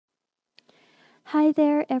Hi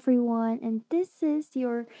there, everyone, and this is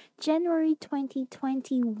your January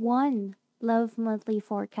 2021 Love Monthly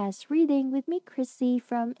Forecast reading with me, Krissy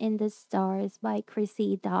from In the Stars by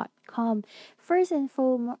Krissy.com. First and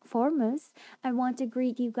foremost, I want to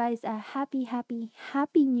greet you guys a happy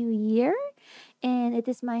new year. And it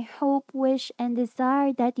is my hope, wish, and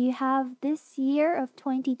desire that you have this year of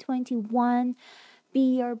 2021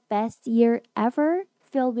 be your best year ever,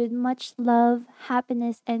 filled with much love,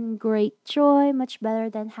 happiness, and great joy, much better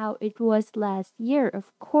than how it was last year,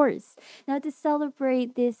 of course. Now, to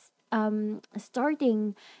celebrate this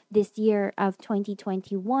starting this year of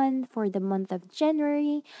 2021 for the month of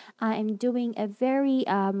January, I am doing a very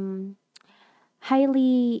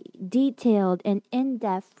highly detailed and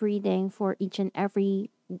in-depth reading for each and every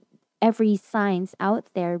signs out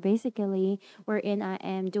there, basically, wherein I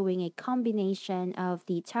am doing a combination of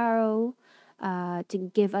the tarot to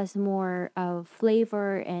give us more of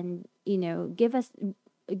flavor and give us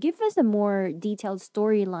a more detailed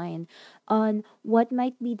storyline on what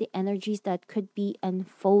might be the energies that could be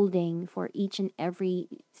unfolding for each and every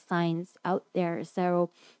signs out there.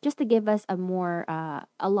 So just to give us a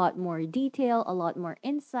lot more detail, a lot more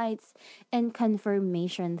insights and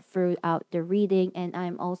confirmation throughout the reading. And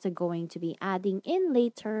I'm also going to be adding in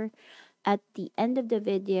later at the end of the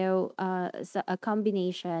video, a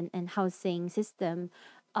combination and housing system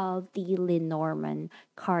of the Lenormand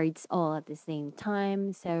cards all at the same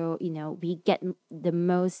time. So, we get the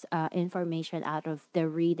most information out of the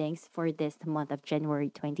readings for this month of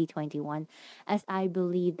January 2021, as I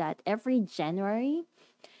believe that every January,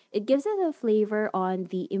 it gives us a flavor on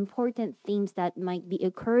the important themes that might be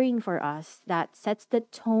occurring for us that sets the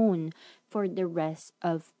tone for the rest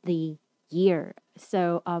of the year.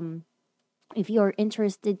 So, if you're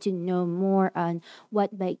interested to know more on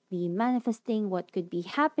what might be manifesting, what could be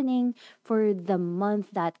happening for the month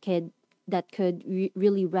that could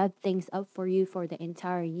really rev things up for you for the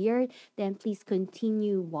entire year, then please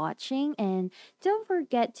continue watching and don't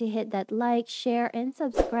forget to hit that like, share, and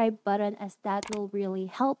subscribe button as that will really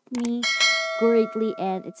help me greatly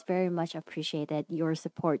and it's very much appreciated your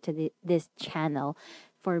support to this channel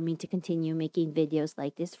for me to continue making videos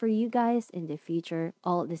like this for you guys in the future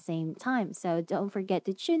all at the same time. So don't forget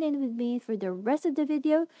to tune in with me for the rest of the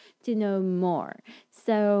video to know more.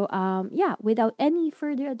 So yeah, without any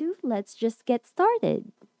further ado, let's just get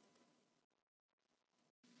started.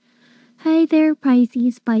 Hi there,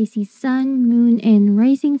 Pisces Sun, Moon, and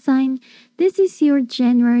Rising Sign. This is your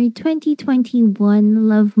January 2021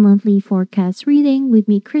 Love Monthly Forecast reading with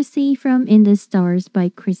me, Krissy from In the Stars by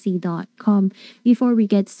Krissy.com. Before we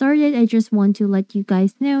get started, I just want to let you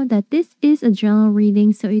guys know that this is a general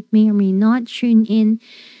reading, so it may or may not tune in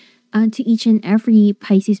to each and every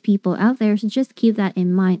Pisces people out there. So just keep that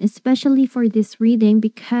in mind, especially for this reading,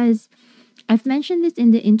 because I've mentioned this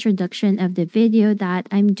in the introduction of the video that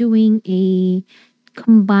I'm doing a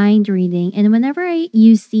combined reading. And whenever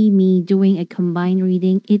you see me doing a combined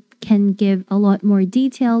reading, it can give a lot more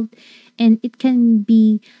detailed and it can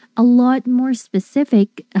be a lot more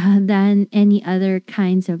specific than any other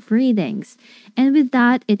kinds of readings. And with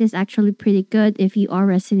that, it is actually pretty good if you are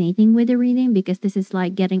resonating with the reading, because this is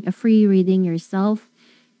like getting a free reading yourself,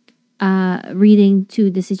 reading to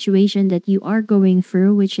the situation that you are going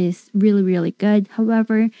through, which is really, really good.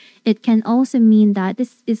 However, it can also mean that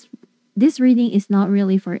this reading is not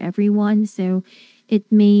really for everyone. So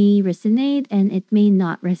it may resonate and it may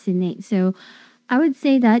not resonate. So I would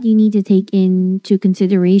say that you need to take into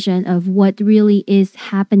consideration of what really is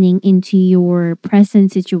happening into your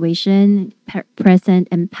present situation, present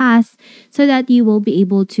and past, so that you will be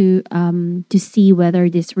able to see whether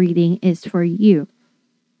this reading is for you.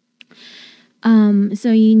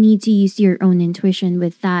 So you need to use your own intuition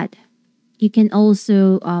with that. You can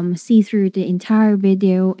also see through the entire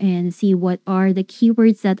video and see what are the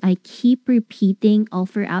keywords that I keep repeating all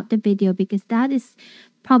throughout the video, because that is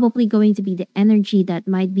probably going to be the energy that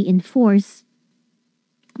might be enforced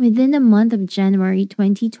within the month of January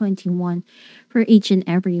 2021 for each and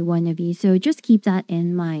every one of you. So just keep that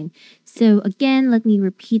in mind. So again, let me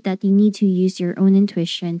repeat that you need to use your own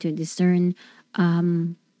intuition to discern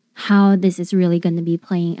how this is really going to be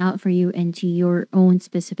playing out for you and to your own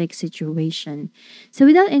specific situation. So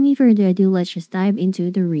without any further ado, let's just dive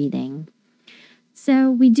into the reading.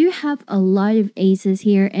 So we do have a lot of aces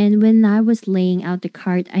here, and when I was laying out the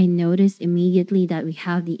card, I noticed immediately that we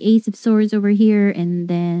have the Ace of Swords over here, and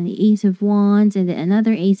then the Ace of Wands, and then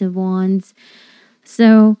another Ace of Wands.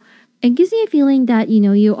 So it gives me a feeling that,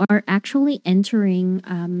 you are actually entering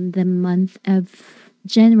the month of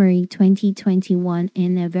January 2021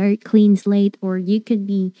 in a very clean slate, or you could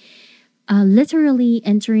be literally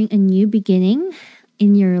entering a new beginning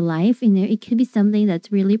in your life. It could be something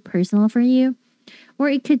that's really personal for you, or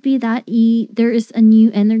it could be that there is a new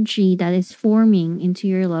energy that is forming into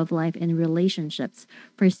your love life and relationships.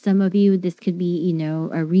 For some of you, this could be,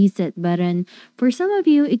 a reset button. For some of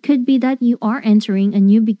you, it could be that you are entering a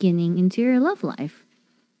new beginning into your love life.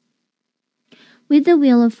 With the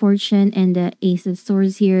Wheel of Fortune and the Ace of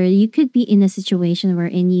Swords here, you could be in a situation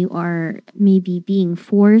wherein you are maybe being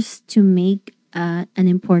forced to make an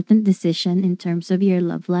important decision in terms of your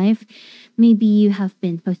love life. Maybe you have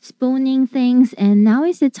been postponing things, and now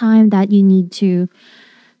is the time that you need to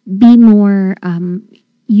be more.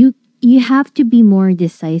 You have to be more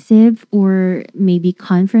decisive, or maybe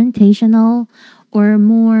confrontational, or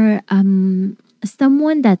more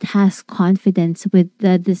someone that has confidence with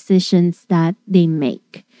the decisions that they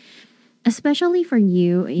make. Especially for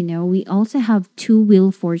you, we also have two wheel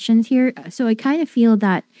fortunes here. So I kind of feel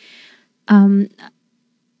that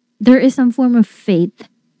there is some form of faith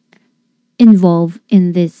involved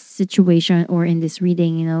in this situation or in this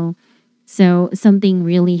reading. So something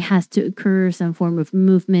really has to occur, some form of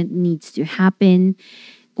movement needs to happen,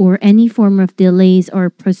 or any form of delays or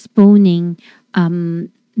postponing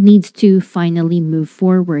needs to finally move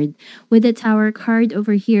forward. With the Tower card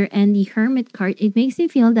over here and the Hermit card, it makes me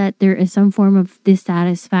feel that there is some form of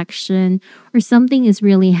dissatisfaction, or something is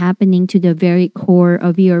really happening to the very core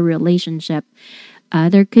of your relationship.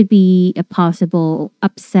 There could be a possible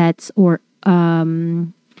upsets, or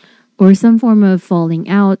some form of falling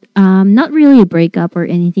out. Not really a breakup or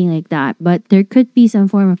anything like that, but there could be some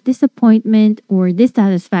form of disappointment or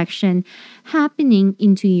dissatisfaction happening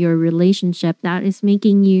into your relationship that is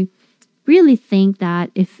making you really think that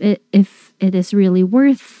if it is really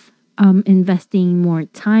worth investing more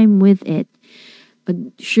time with it. But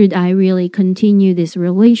should I really continue this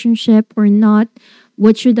relationship or not?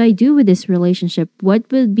 What should I do with this relationship? What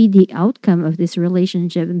will be the outcome of this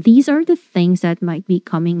relationship? These are the things that might be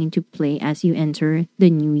coming into play as you enter the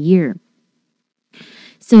new year.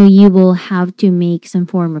 So you will have to make some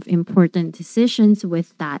form of important decisions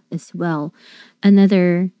with that as well.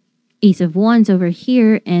 Another Ace of Wands over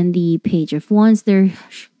here and the Page of Wands, there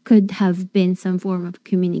could have been some form of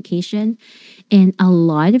communication, and a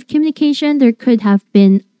lot of communication. There could have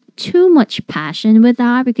been too much passion with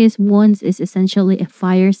that, because Wands is essentially a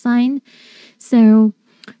fire sign. So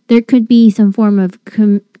there could be some form of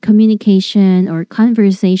communication or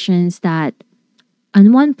conversations that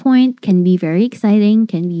on one point can be very exciting,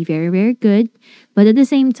 can be very, very good. But at the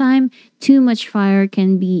same time, too much fire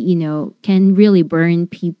can be, can really burn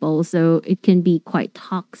people. So it can be quite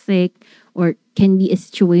toxic, or can be a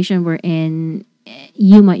situation wherein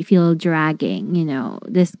you might feel dragging,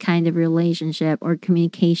 this kind of relationship or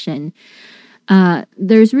communication.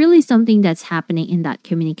 There's really something that's happening in that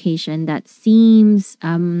communication that seems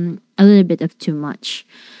a little bit of too much.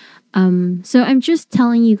 So I'm just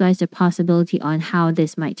telling you guys the possibility on how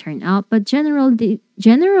this might turn out. But generally,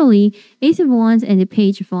 Ace of Wands and the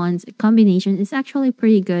Page of Wands combination is actually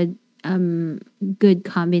pretty good. Good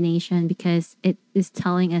combination, because it is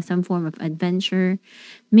telling us some form of adventure.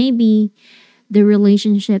 Maybe the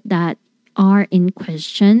relationship that are in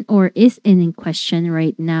question or is in question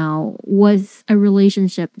right now was a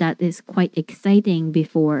relationship that is quite exciting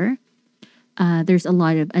before. There's a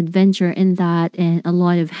lot of adventure in that and a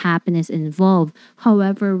lot of happiness involved.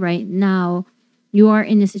 However, right now, you are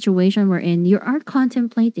in a situation wherein you are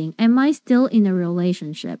contemplating, am I still in a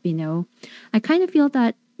relationship? I kind of feel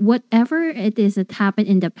that whatever it is that happened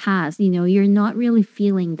in the past, you're not really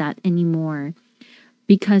feeling that anymore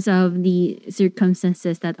because of the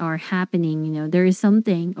circumstances that are happening. There is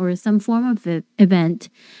something or some form of event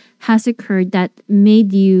has occurred that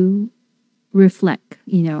made you reflect.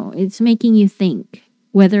 It's making you think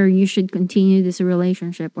whether you should continue this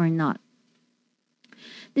relationship or not.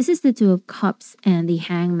 This is the Two of Cups and the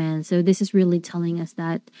Hangman. So this is really telling us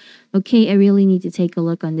that, okay, I really need to take a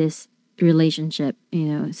look on this relationship,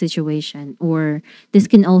 situation. Or this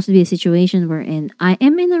can also be a situation wherein I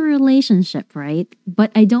am in a relationship, right?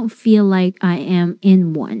 But I don't feel like I am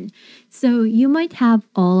in one. So you might have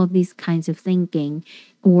all of these kinds of thinking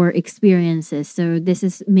or experiences. So this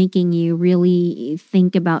is making you really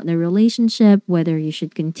think about the relationship, whether you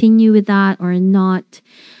should continue with that or not.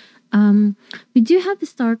 We do have the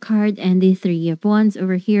Star card and the Three of Wands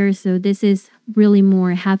over here. So this is really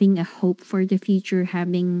more having a hope for the future,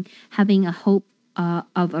 having a hope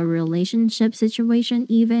of a relationship situation.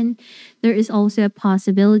 Even there is also a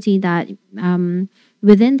possibility that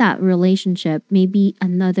within that relationship, maybe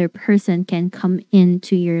another person can come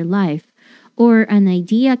into your life, or an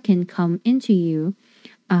idea can come into you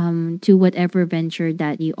to whatever venture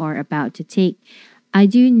that you are about to take. I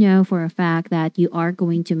do know for a fact that you are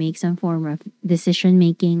going to make some form of decision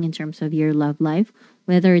making in terms of your love life,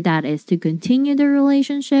 whether that is to continue the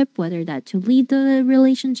relationship, whether that to lead the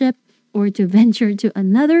relationship, or to venture to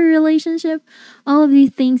another relationship. All of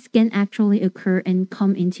these things can actually occur and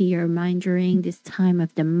come into your mind during this time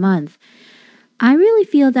of the month. I really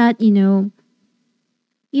feel that,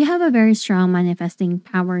 you have a very strong manifesting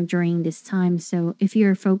power during this time. So if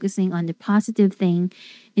you're focusing on the positive thing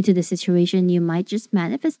into the situation, you might just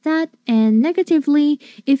manifest that. And negatively,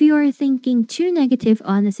 if you are thinking too negative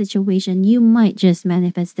on the situation, you might just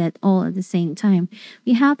manifest that all at the same time.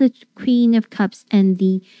 We have the Queen of Cups and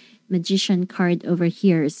the Magician card over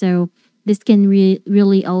here. So this can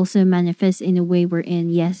really also manifest in a way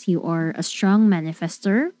wherein, yes, you are a strong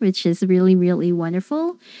manifester, which is really, really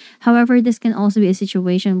wonderful. However, this can also be a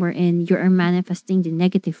situation wherein you are manifesting the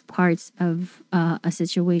negative parts of a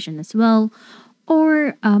situation as well.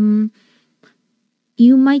 Or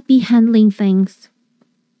you might be handling things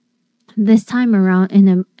this time around in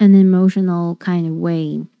an emotional kind of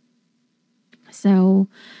way. So,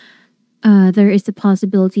 there is a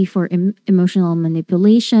possibility for emotional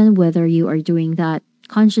manipulation, whether you are doing that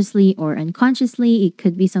consciously or unconsciously. It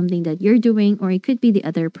could be something that you're doing, or it could be the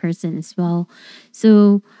other person as well.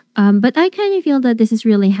 So, but I kind of feel that this is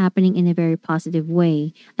really happening in a very positive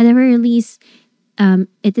way. At the very least,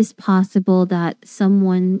 it is possible that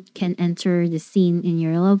someone can enter the scene in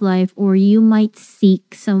your love life, or you might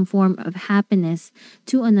seek some form of happiness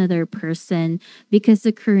to another person because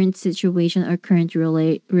the current situation or current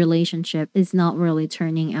relationship is not really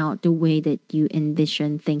turning out the way that you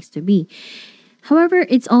envision things to be. However,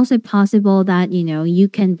 it's also possible that, you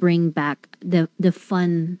can bring back the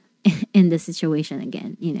fun in the situation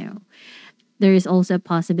again. There is also a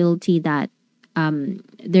possibility that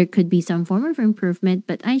there could be some form of improvement,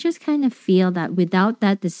 but I just kind of feel that without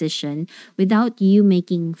that decision, without you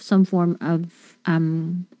making some form of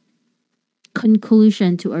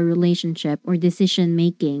conclusion to a relationship or decision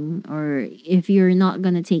making, or if you're not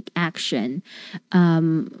going to take action,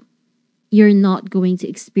 you're not going to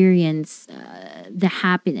experience the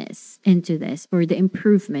happiness into this or the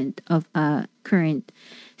improvement of a current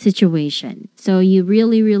situation. So you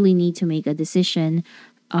really, really need to make a decision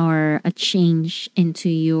or a change into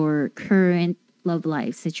your current love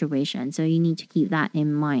life situation. So you need to keep that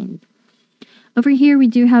in mind. Over here, we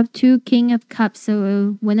do have two King of Cups.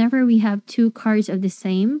 So whenever we have two cards of the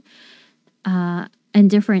same and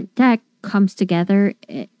different deck comes together,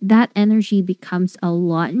 that energy becomes a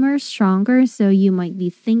lot more stronger. So you might be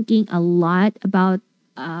thinking a lot about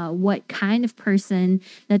what kind of person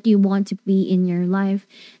that you want to be in your life,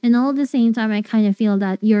 and all at the same time I kind of feel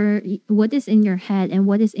that your what is in your head and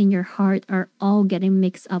what is in your heart are all getting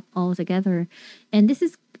mixed up all together. And this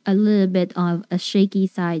is a little bit of a shaky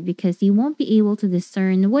side because you won't be able to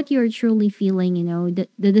discern what you're truly feeling.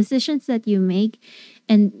 The decisions that you make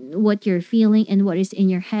and what you're feeling and what is in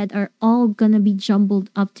your head are all gonna be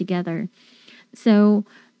jumbled up together. So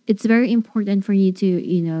it's very important for you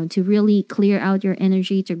to, to really clear out your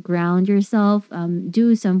energy, to ground yourself,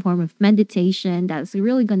 do some form of meditation. That's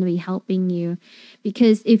really going to be helping you,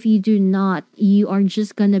 because if you do not, you are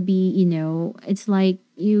just going to be, it's like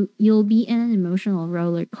you'll be in an emotional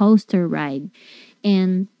roller coaster ride,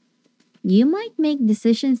 and you might make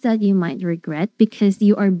decisions that you might regret because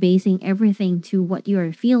you are basing everything to what you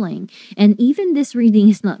are feeling. And even this reading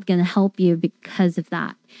is not going to help you because of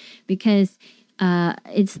that, because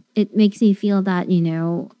it makes you feel that,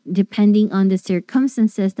 depending on the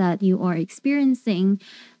circumstances that you are experiencing,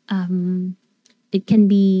 it can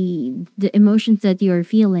be the emotions that you are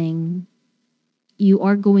feeling, you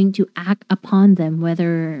are going to act upon them,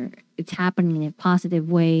 whether it's happening in a positive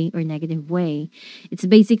way or negative way. It's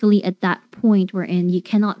basically at that point wherein you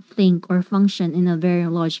cannot think or function in a very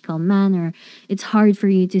logical manner. It's hard for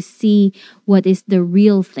you to see what is the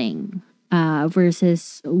real thing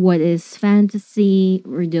versus what is fantasy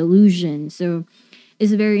or delusion. So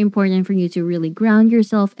it's very important for you to really ground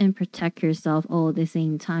yourself and protect yourself all at the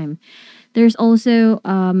same time. There's also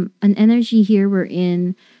an energy here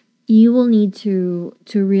wherein you will need to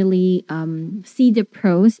really see the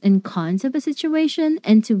pros and cons of a situation,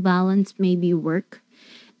 and to balance maybe work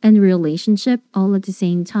and relationship all at the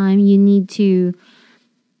same time. You need to,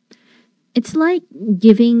 it's like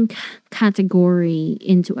giving category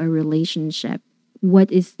into a relationship. What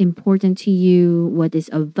is important to you, what is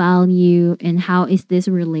of value, and how is this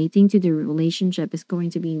relating to the relationship is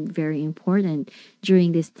going to be very important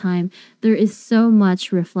during this time. There is so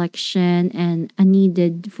much reflection and a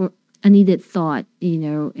needed thought,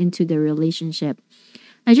 into the relationship.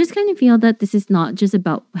 I just kind of feel that this is not just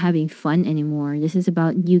about having fun anymore. This is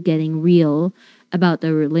about you getting real about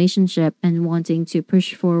the relationship and wanting to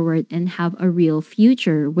push forward and have a real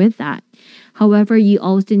future with that. However, you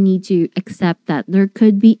also need to accept that there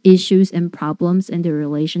could be issues and problems in the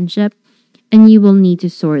relationship, and you will need to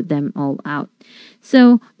sort them all out.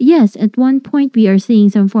 So, yes, at one point we are seeing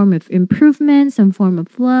some form of improvement, some form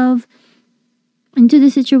of love into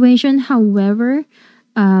the situation. However,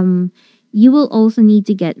 um, you will also need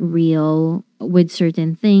to get real with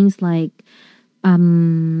certain things. Like,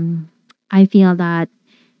 I feel that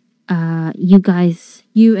you guys,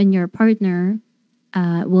 you and your partner,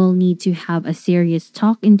 will need to have a serious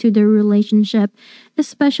talk into the relationship,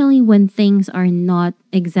 especially when things are not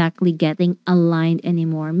exactly getting aligned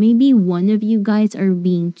anymore. Maybe one of you guys are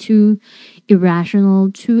being too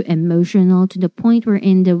irrational, too emotional to the point where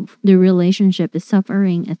in the relationship is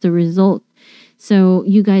suffering as a result. So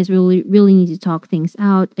you guys really need to talk things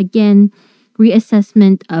out. Again,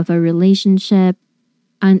 reassessment of a relationship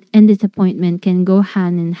and disappointment can go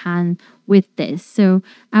hand in hand with this. So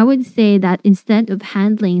I would say that instead of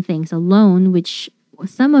handling things alone, which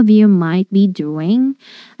some of you might be doing,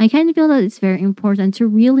 I kind of feel that it's very important to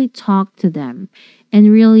really talk to them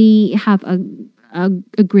and really have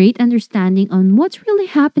a great understanding on what's really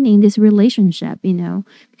happening in this relationship, you know?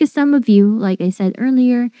 Because some of you, like I said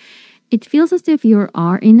earlier, it feels as if you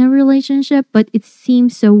are in a relationship, but it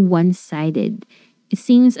seems so one sided. It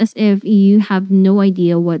seems as if you have no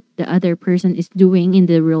idea what the other person is doing in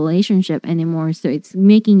the relationship anymore. So it's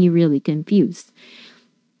making you really confused.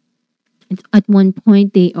 At one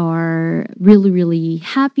point, they are really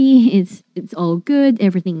happy. It's all good.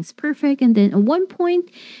 Everything's perfect. And then at one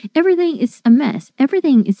point, everything is a mess.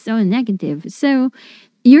 Everything is so negative. So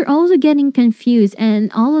you're also getting confused,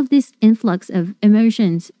 and all of this influx of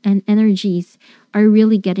emotions and energies are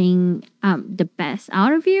really getting the best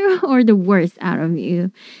out of you or the worst out of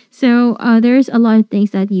you. So there's a lot of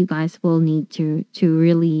things that you guys will need to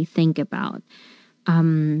really think about,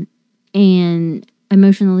 and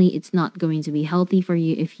emotionally it's not going to be healthy for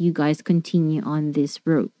you if you guys continue on this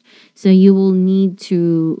road. So you will need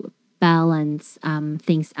to balance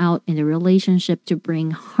things out in the relationship to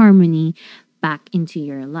bring harmony back into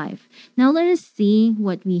your life. Now let us see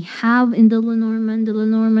what we have in the Lenormand. The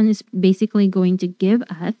Lenormand is basically going to give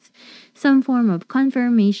us some form of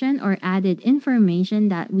confirmation or added information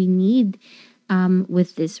that we need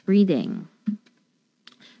with this reading.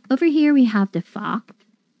 Over here we have the Fox,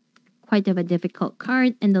 quite of a difficult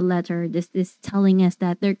card, and the letter. This is telling us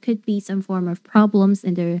that there could be some form of problems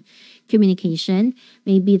in the communication.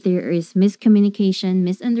 Maybe there is miscommunication,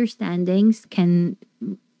 misunderstandings can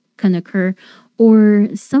occur, or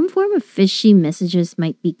some form of fishy messages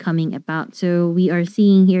might be coming about. So we are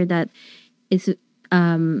seeing here that it's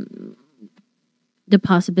the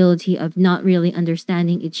possibility of not really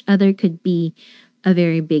understanding each other could be a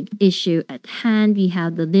very big issue at hand. We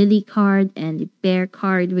have the Lily card and the Bear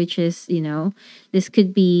card, which is, you know, this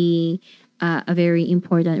could be a very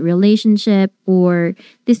important relationship, or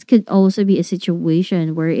this could also be a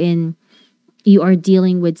situation wherein you are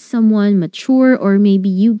dealing with someone mature, or maybe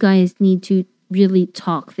you guys need to really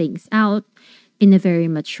talk things out in a very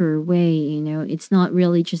mature way. You know, it's not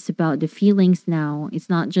really just about the feelings now. It's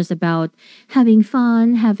not just about having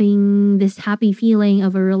fun, having this happy feeling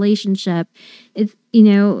of a relationship. It's, you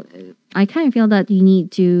know, I kind of feel that you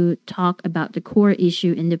need to talk about the core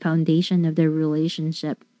issue and the foundation of the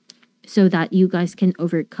relationship so that you guys can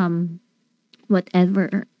overcome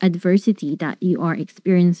whatever adversity that you are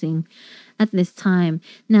experiencing at this time.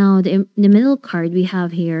 Now, the middle card we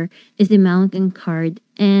have here is the Mountain card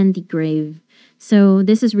and the Grave. So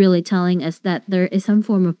this is really telling us that there is some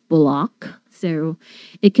form of block. So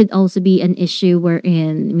it could also be an issue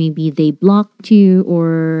wherein maybe they blocked you,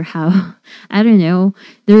 or how, I don't know,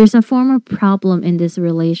 there is a form of problem in this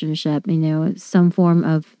relationship, you know, some form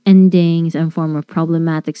of ending, some form of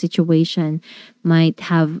problematic situation might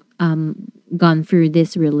have gone through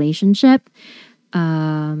this relationship.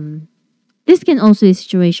 This can also be a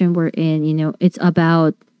situation wherein, you know, it's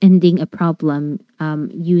about ending a problem.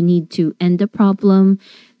 You need to end the problem.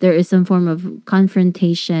 There is some form of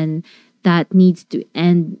confrontation that needs to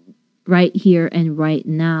end right here and right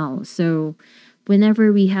now. So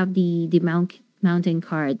whenever we have the mountain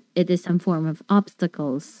card, it is some form of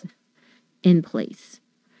obstacles in place.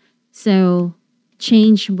 So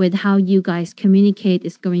change with how you guys communicate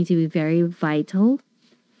is going to be very vital.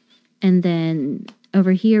 And then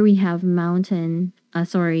over here we have Mountain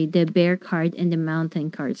sorry, the bear card and the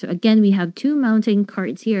mountain card. So again, we have two mountain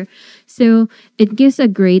cards here. So it gives a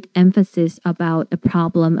great emphasis about a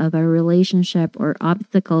problem of a relationship or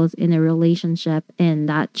obstacles in a relationship, and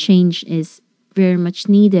that change is very much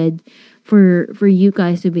needed for you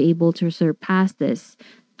guys to be able to surpass this.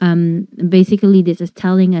 Basically, this is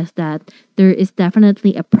telling us that there is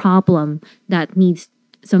definitely a problem that needs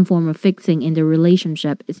some form of fixing in the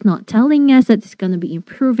relationship. It's not telling us that it's going to be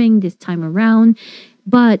improving this time around,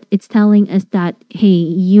 but it's telling us that, hey,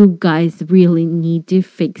 you guys really need to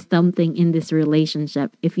fix something in this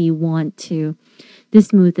relationship if you want to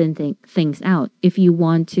smoothen things out. If you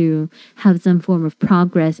want to have some form of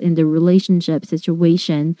progress in the relationship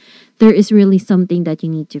situation, there is really something that you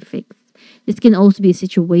need to fix. This can also be a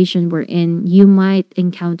situation wherein you might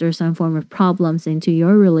encounter some form of problems into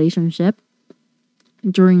your relationship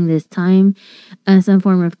during this time, some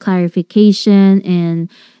form of clarification, and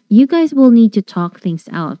you guys will need to talk things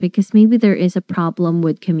out because maybe there is a problem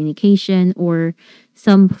with communication or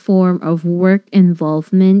some form of work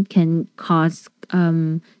involvement can cause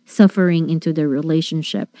suffering into the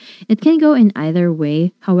relationship. It can go in either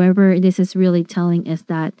way. However, this is really telling us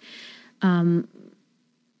that the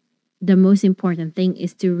most important thing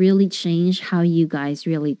is to really change how you guys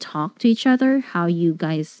really talk to each other, how you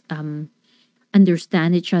guys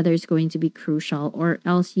understand each other is going to be crucial, or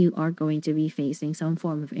else you are going to be facing some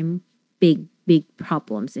form of big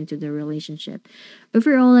problems into the relationship.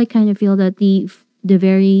 Overall, I kind of feel that the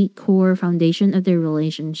very core foundation of the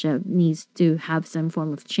relationship needs to have some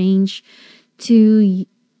form of change to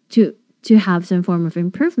to have some form of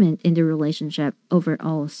improvement in the relationship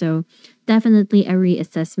overall. So definitely a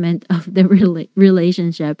reassessment of the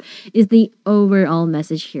relationship is the overall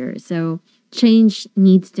message here. So change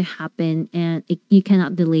needs to happen, and you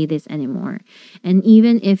cannot delay this anymore. And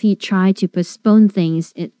even if you try to postpone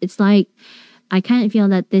things, it's like I kind of feel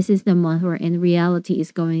that this is the month where in reality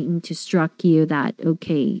is going to struck you that,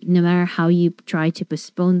 okay, no matter how you try to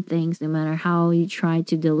postpone things, no matter how you try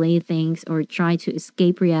to delay things or try to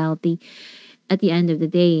escape reality, at the end of the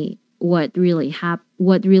day, what really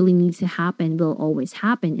needs to happen will always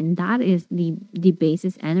happen. And that is the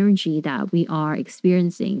basis energy that we are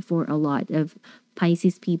experiencing for a lot of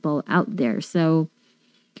Pisces people out there. So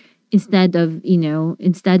instead of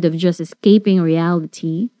just escaping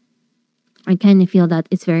reality, I kind of feel that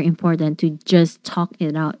it's very important to just talk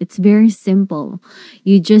it out. It's very simple.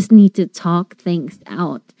 You just need to talk things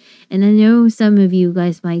out. And I know some of you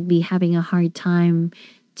guys might be having a hard time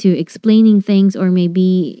to explaining things, or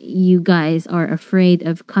maybe you guys are afraid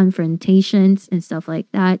of confrontations and stuff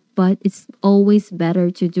like that. But it's always better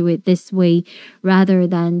to do it this way rather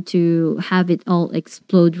than to have it all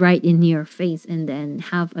explode right in your face and then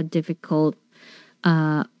have a difficult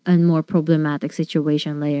a more problematic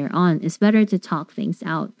situation later on. It's better to talk things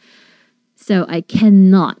out. So I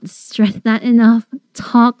cannot stress that enough.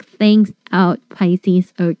 Talk things out,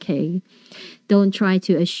 Pisces. Okay. Don't try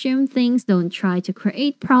to assume things. Don't try to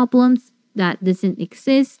create problems that doesn't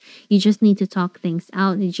exist. You just need to talk things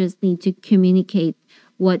out. You just need to communicate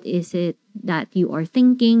what is it that you are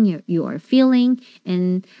thinking, you are feeling,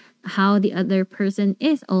 and how the other person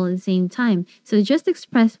is all at the same time. So just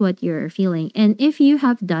express what you're feeling. And if you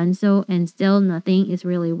have done so and still nothing is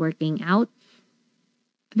really working out,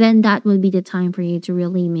 then that will be the time for you to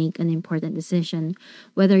really make an important decision,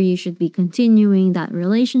 whether you should be continuing that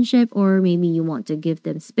relationship or maybe you want to give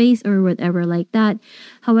them space or whatever like that.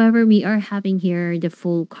 However, we are having here the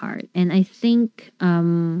Fool card, and I think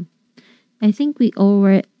we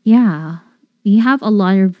already, yeah, we have a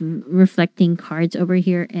lot of reflecting cards over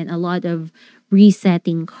here and a lot of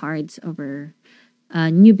resetting cards over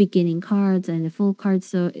new beginning cards and the Fool cards.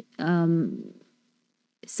 So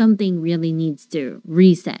something really needs to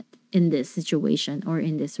reset in this situation or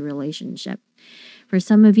in this relationship. For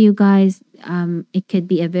some of you guys, it could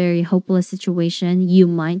be a very hopeless situation. You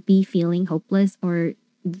might be feeling hopeless or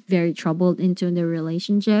very troubled into the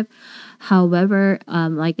relationship. However,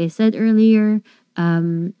 like I said earlier,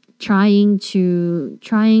 trying to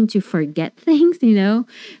forget things,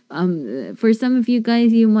 for some of you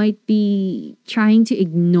guys, you might be trying to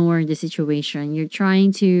ignore the situation. You're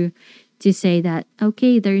trying to say that,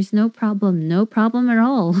 okay, there's no problem at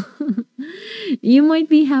all. You might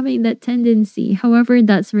be having that tendency. However,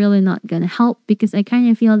 that's really not going to help, because I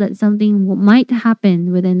kind of feel that something might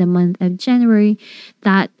happen within the month of January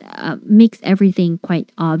that makes everything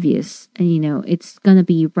quite obvious. And, it's going to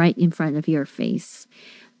be right in front of your face.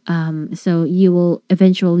 So you will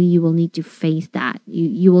need to face that.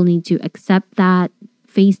 You will need to accept that,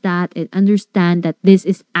 face that and understand that this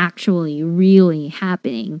is actually really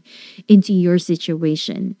happening into your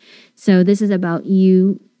situation. So this is about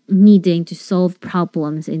you needing to solve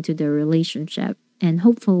problems into the relationship and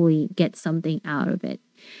hopefully get something out of it.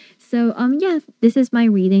 So yeah, this is my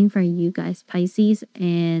reading for you guys, Pisces,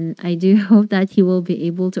 and I do hope that you will be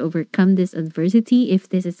able to overcome this adversity if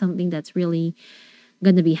this is something that's really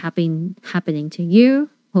gonna be happening to you.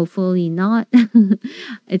 Hopefully not.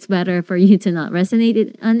 It's better for you to not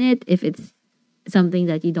resonate on it if it's something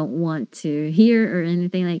that you don't want to hear or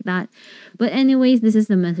anything like that. But anyways, this is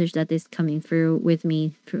the message that is coming through with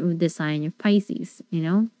me through the sign of Pisces, you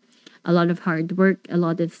know? A lot of hard work, a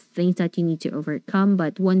lot of things that you need to overcome,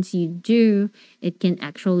 but once you do, it can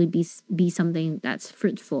actually be something that's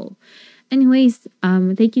fruitful. Anyways,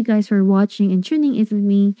 thank you guys for watching and tuning in with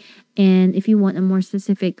me. And if you want a more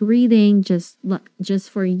specific reading, just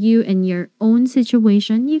for you and your own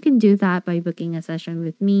situation, you can do that by booking a session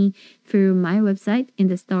with me through my website in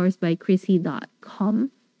the stars by Krissy.com.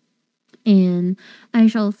 And I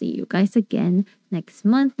shall see you guys again next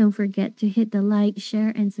month. Don't forget to hit the like, share,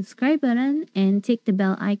 and subscribe button and tick the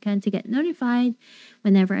bell icon to get notified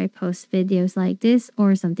whenever I post videos like this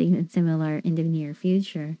or something similar in the near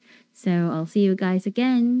future. So I'll see you guys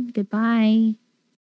again. Goodbye.